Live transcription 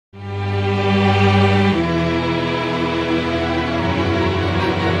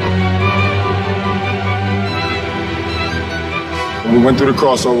went through the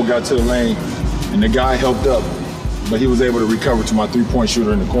crossover, got to the lane, and the guy helped up, but he was able to recover to my three-point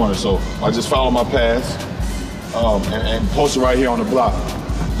shooter in the corner. So I just followed my pass and posted right here on the block.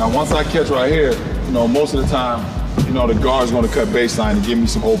 Now, once I catch right here, you know, most of the time, you know, the guard's going to cut baseline and give me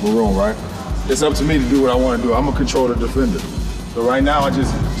some open room, right? It's up to me to do what I want to do. I'm a controller defender. So right now, I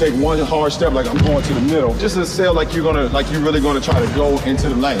just take one hard step like I'm going to the middle, just to say like you're really gonna try to go into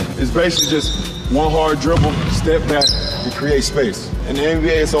the lane. It's basically just one hard dribble, step back, to create space. In the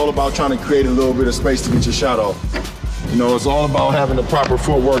NBA, it's all about trying to create a little bit of space to get your shot off. You know, it's all about having the proper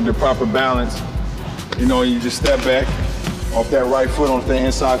footwork, the proper balance. You know, you just step back off that right foot, on the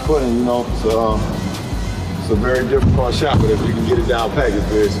inside foot, and you know, it's a very difficult shot, but if you can get it down pat,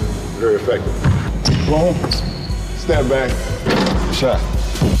 it's very effective. Boom, step back, shot.